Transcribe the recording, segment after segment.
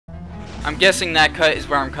I'm guessing that cut is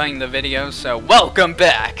where I'm cutting the video, so welcome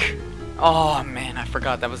back! Oh man, I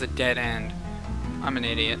forgot that was a dead end. I'm an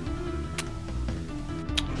idiot.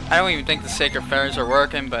 I don't even think the Sacred Fairs are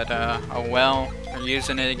working, but oh well. They're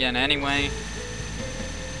using it again anyway.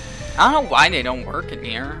 I don't know why they don't work in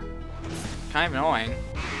here. It's kind of annoying.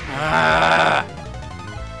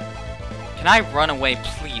 Can I run away,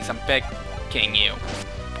 please? I'm begging you.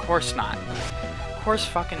 Of course not. Of course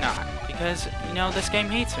fucking not. Because, you know, this game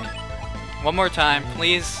hates me. One more time,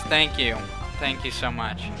 please. Thank you. Thank you so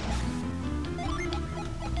much.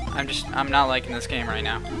 I'm not liking this game right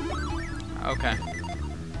now. Okay.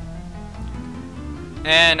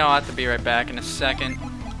 And I'll have to be right back in a second.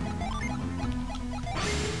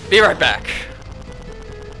 Be right back.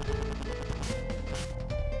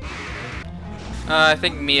 I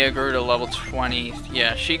think Mia grew to level 20.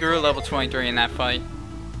 Yeah, she grew to level 23 in that fight.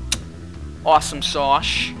 Awesome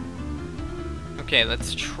sauce. Okay,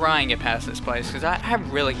 let's try and get past this place, because I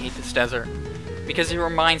really hate this desert. Because it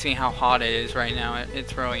reminds me how hot it is right now.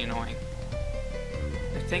 It's really annoying.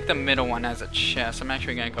 I think the middle one has a chest. I'm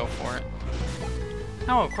actually going to go for it.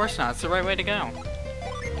 No, of course not. It's the right way to go.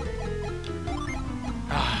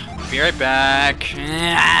 Be right back.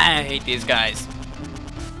 I hate these guys.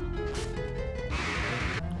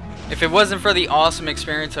 If it wasn't for the awesome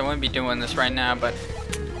experience, I wouldn't be doing this right now, but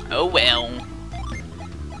oh well.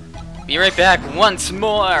 Be right back once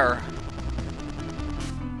more.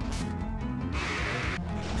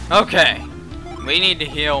 Okay. We need to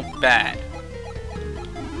heal bad.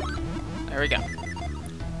 There we go.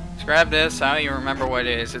 Let's grab this. I don't even remember what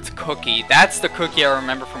it is. It's a cookie. That's the cookie I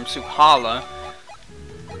remember from Suhala.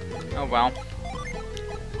 Oh well.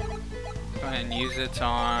 Go ahead and use it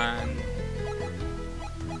on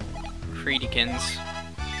Creedykins.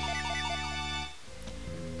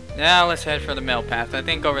 Now let's head for the middle path. I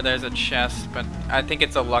think over there's a chest, but I think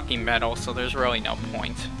it's a lucky medal, so there's really no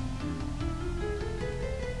point.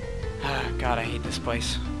 God, I hate this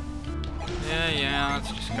place. Yeah,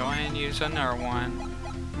 let's just go ahead and use another one.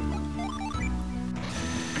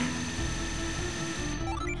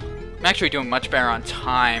 I'm actually doing much better on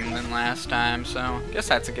time than last time, so I guess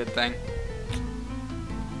that's a good thing.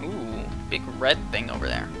 Ooh, big red thing over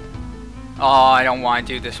there. Oh, I don't want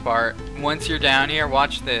to do this part. Once you're down here,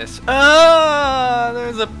 watch this. Ah,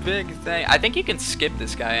 there's a big thing. I think you can skip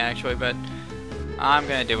this guy, actually, but I'm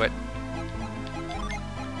gonna do it.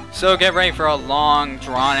 So get ready for a long,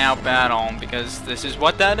 drawn-out battle, because this is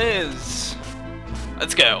what that is.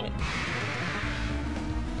 Let's go.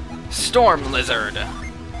 Storm Lizard.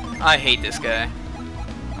 I hate this guy.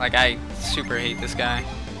 Like, I super hate this guy.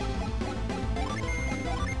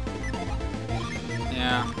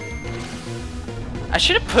 Yeah. I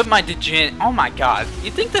should have put my Djinn. Oh my god.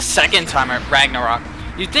 You'd think the second time at Ragnarok,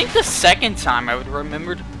 you'd think the second time I would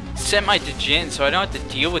remember to set my Djinn so I don't have to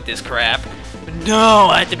deal with this crap. But no,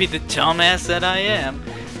 I have to be the dumbass that I am.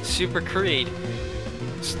 Super Creed.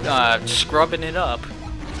 Scrubbing it up.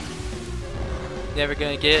 Never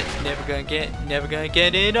gonna get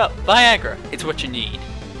it up. Viagra, it's what you need.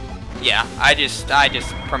 Yeah, I just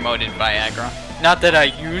promoted Viagra. Not that I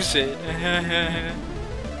use it.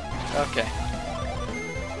 Okay.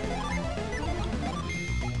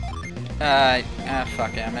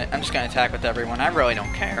 Fuck it. I'm just gonna attack with everyone. I really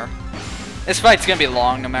don't care. This fight's gonna be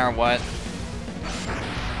long no matter what.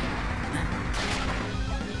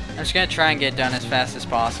 I'm just gonna try and get it done as fast as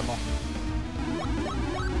possible.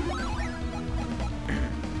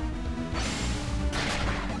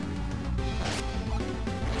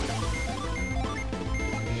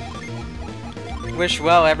 Wish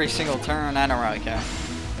well every single turn. I don't really care.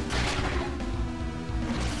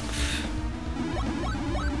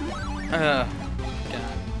 God.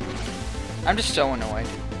 I'm just so annoyed.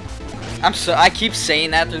 I keep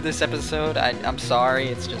saying that through this episode. I'm sorry.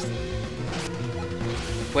 It's just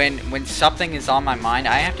when something is on my mind,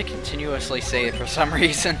 I have to continuously say it for some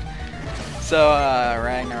reason. So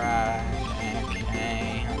Ragnarok.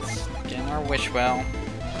 Okay, let's get our wish well.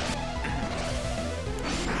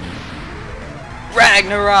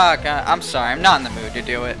 Ragnarok! I'm sorry, I'm not in the mood to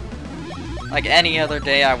do it. Like any other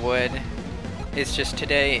day I would. It's just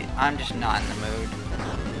today, I'm just not in the mood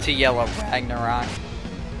to yell at Ragnarok.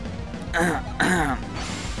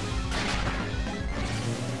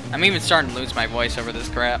 I'm even starting to lose my voice over this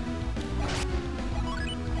crap.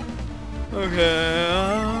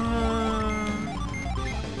 Okay.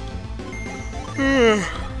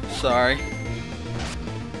 Sorry.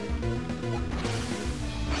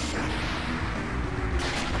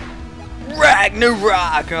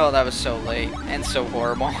 Ragnarok! Oh, that was so late and so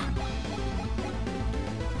horrible.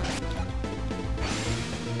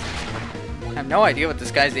 have no idea what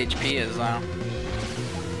this guy's HP is, though.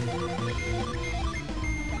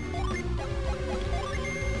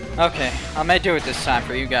 Okay, I may do it this time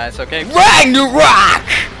for you guys, okay? Ragnarok!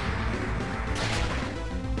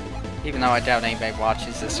 Even though I doubt anybody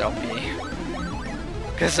watches this LP.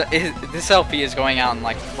 Because this LP is going out in,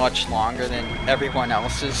 like, much longer than everyone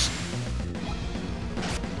else's.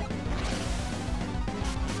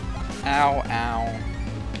 Ow, ow.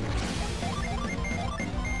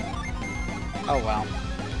 Oh well.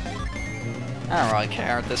 I don't really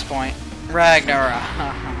care at this point. Ragnarok.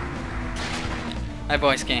 My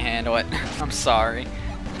voice can't handle it. I'm sorry.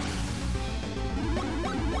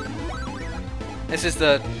 This is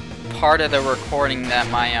the part of the recording that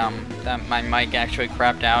my mic actually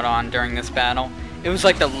crapped out on during this battle. It was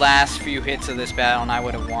like the last few hits of this battle and I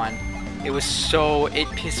would have won. It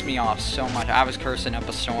pissed me off so much. I was cursing up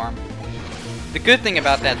a storm. The good thing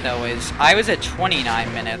about that though is I was at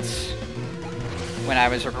 29 minutes when I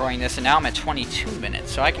was recording this, and now I'm at 22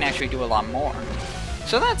 minutes, so I can actually do a lot more.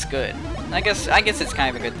 So that's good. I guess it's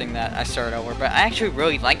kind of a good thing that I started over, but I actually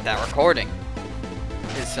really liked that recording.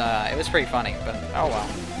 It was pretty funny, but oh well.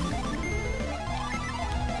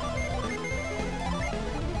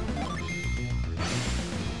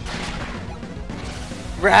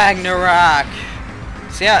 Ragnarok!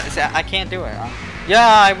 See, I can't do it. Yeah,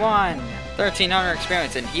 I won! 1300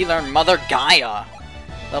 experience, and he learned Mother Gaia!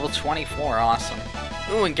 Level 24, awesome.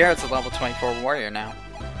 Ooh, and Garrett's a level 24 warrior now.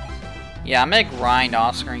 Yeah, I'm gonna grind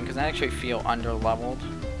off screen because I actually feel under-leveled.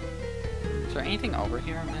 Is there anything over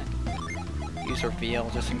here? I'm gonna use reveal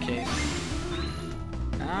just in case.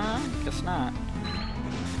 Guess not.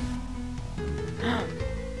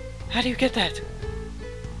 How do you get that?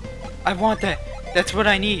 I want that. That's what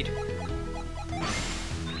I need.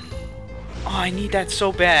 Oh, I need that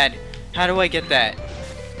so bad. How do I get that?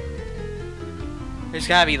 There's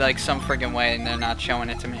gotta be like some friggin' way and they're not showing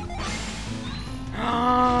it to me.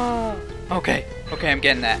 Okay, I'm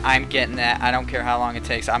getting that. I'm getting that. I don't care how long it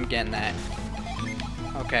takes. I'm getting that.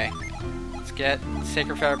 Okay. Let's get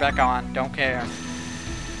Sacred Feather back on. Don't care.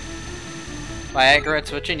 Viagra,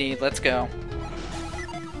 it's what you need. Let's go.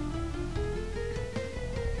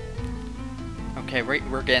 Okay,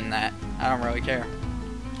 we're getting that. I don't really care.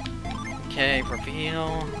 Okay,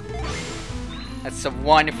 reveal. That's the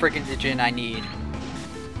one friggin' digit I need.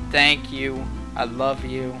 Thank you. I love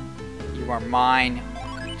you. You are mine.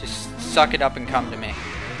 Just suck it up and come to me.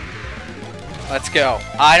 Let's go.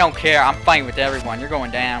 I don't care. I'm fighting with everyone. You're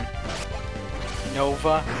going down.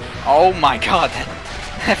 Nova. Oh my god.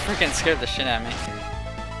 That freaking scared the shit out of me.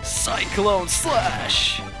 Cyclone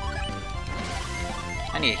Slash.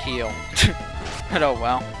 I need a heal. But oh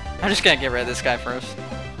well. I'm just gonna get rid of this guy first.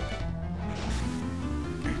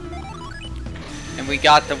 And we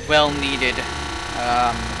got the well-needed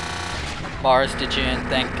Lars Djinn,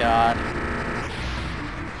 thank God.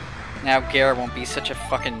 Now Garrett won't be such a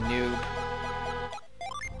fucking noob.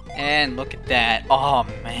 And look at that. Oh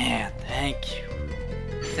man, thank you.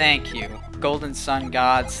 Thank you. Golden Sun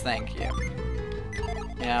Gods, thank you.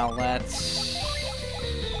 Now let's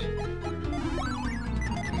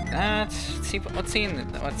see what's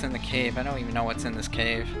in the cave. I don't even know what's in this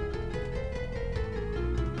cave.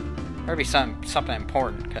 Better be something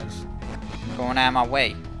important, because I'm going out of my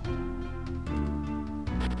way.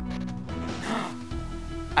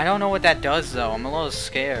 I don't know what that does though. I'm a little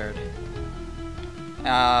scared.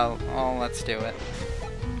 Well, let's do it.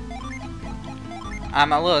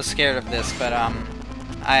 I'm a little scared of this, but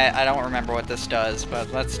I don't remember what this does,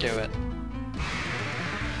 but let's do it.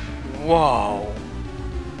 Whoa.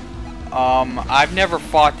 I've never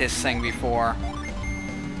fought this thing before.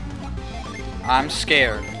 I'm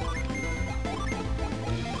scared.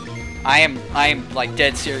 I am like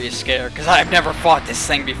dead serious scared because I've never fought this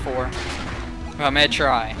thing before. But I'm gonna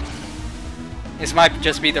try. This might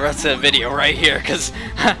just be the rest of the video right here because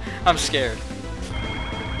I'm scared.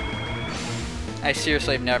 I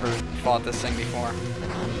seriously have never fought this thing before.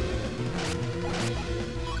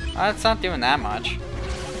 It's not doing that much.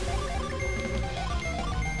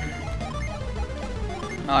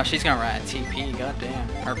 Oh, she's gonna run a TP, goddamn.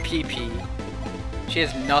 Or PP. She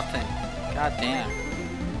has nothing. Goddamn.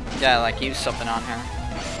 Gotta like use something on her.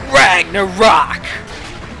 Ragnarok!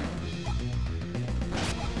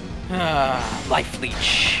 Life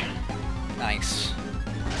leech. Nice.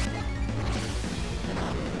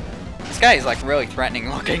 This guy is like really threatening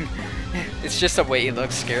looking. It's just the way he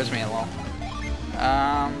looks scares me a little.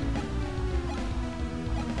 I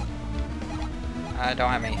don't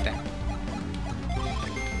have anything.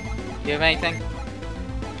 You have anything?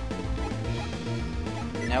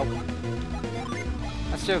 Nope.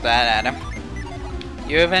 Let's do that at him.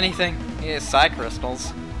 You have anything? Yeah, side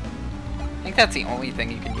crystals. I think that's the only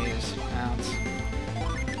thing you can use.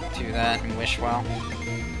 Let's do that and wish well.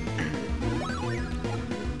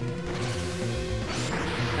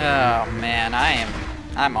 Oh man,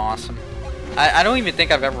 I'm awesome. I don't even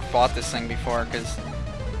think I've ever fought this thing before, because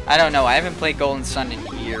I don't know, I haven't played Golden Sun in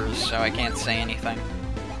years, so I can't say anything.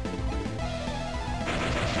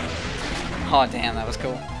 Oh damn, that was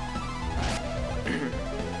cool.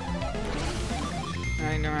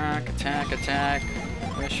 Ragnarok, attack,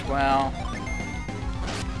 wish well.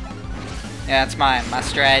 Yeah, that's my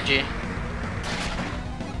strategy.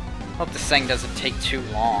 Hope this thing doesn't take too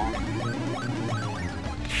long.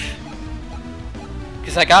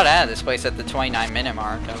 Because I got out of this place at the 29-minute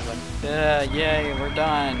mark. I was like, yay, we're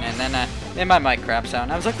done. And then my mic craps out,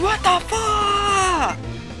 and I was like, what the fuck?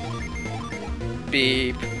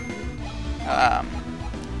 Beep.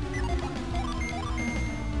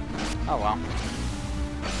 Oh well.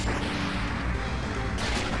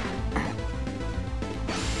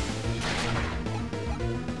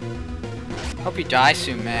 Hope you die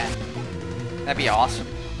soon, man. That'd be awesome.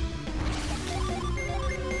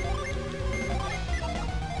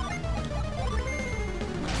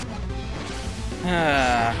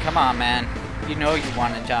 Come on, man. You know you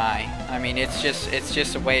want to die. I mean, it's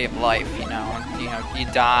just a way of life, you know. You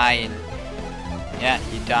die, and yeah,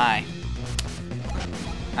 you die.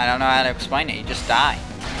 I don't know how to explain it. You just die.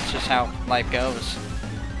 It's just how life goes.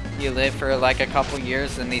 You live for like a couple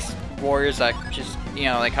years, and these warriors that just, you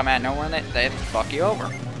know, they come out of nowhere and they fuck you over.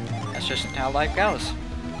 That's just how life goes.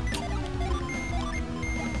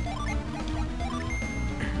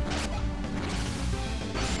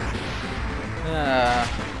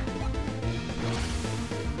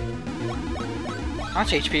 How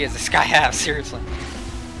much HP does this guy have? Seriously.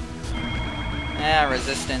 Yeah,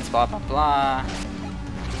 resistance, blah blah blah.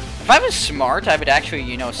 If I was smart, I would actually,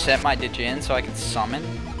 you know, set my Dijin so I could summon.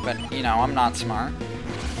 But, you know, I'm not smart.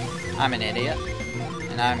 I'm an idiot.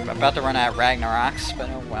 And I'm about to run out of Ragnaroks, but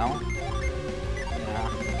oh well. Yeah.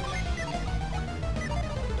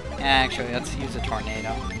 Actually, let's use a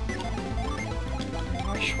tornado.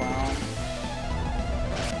 Wish well.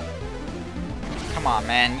 Come on,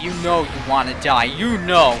 man. You know you want to die. You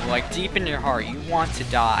know, like deep in your heart, you want to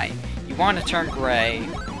die. You want to turn gray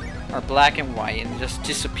or black and white and just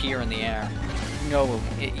disappear in the air. You know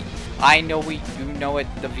it. I know it. You know it.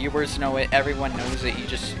 The viewers know it. Everyone knows it.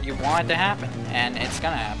 You want it to happen, and it's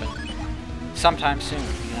gonna happen sometime soon.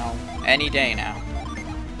 You know, any day now.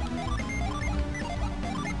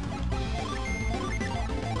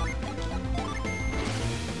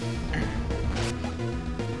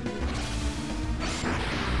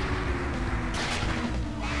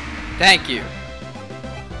 Thank you.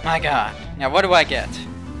 My god. Now what do I get?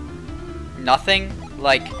 Nothing?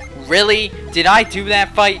 Like, really? Did I do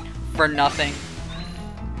that fight for nothing?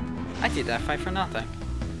 I did that fight for nothing.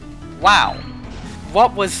 Wow.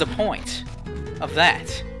 What was the point of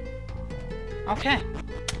that? Okay.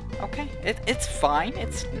 Okay. It's fine.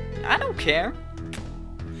 I don't care.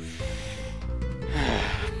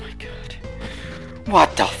 Oh my god.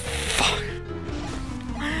 What the fuck?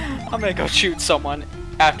 I'm gonna go shoot someone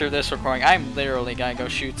after this recording. I'm literally gonna go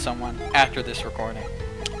shoot someone after this recording.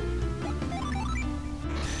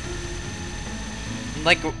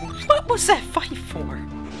 Like, what was that fight for?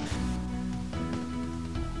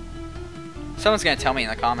 Someone's gonna tell me in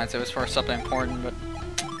the comments it was for something important, but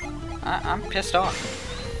I'm pissed off.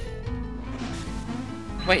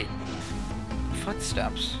 Wait.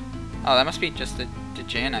 Footsteps. Oh, that must be just the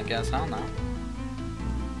Dijin, I guess. I don't know.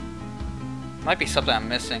 Might be something I'm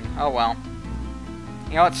missing. Oh well.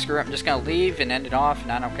 You know what, screw it, I'm just gonna leave and end it off,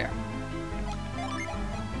 and I don't care.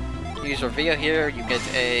 Use reveal here, you get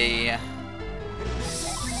a...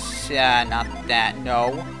 Yeah, not that,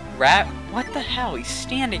 no. Rat? What the hell, he's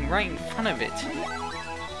standing right in front of it.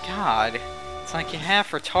 God, it's like you're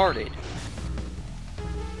half retarded.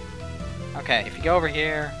 Okay, if you go over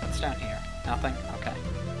here, what's down here? Nothing? Okay.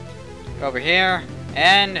 Go over here,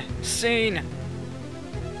 and scene!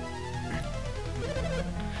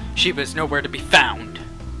 Sheba's nowhere to be found.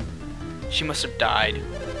 She must have died.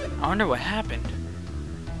 I wonder what happened.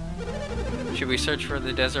 Should we search for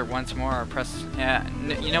the desert once more or press... Yeah,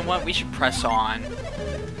 you know what? We should press on.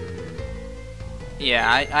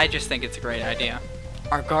 Yeah, I just think it's a great idea.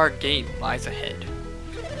 Our guard gate lies ahead.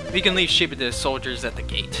 We can leave Sheba to the soldiers at the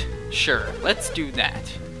gate. Sure, let's do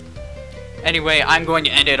that. Anyway, I'm going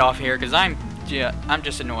to end it off here because I'm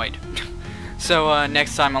just annoyed. So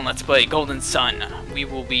next time on Let's Play Golden Sun, we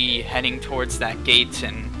will be heading towards that gate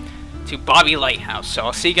and to Bobby Lighthouse. So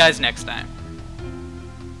I'll see you guys next time.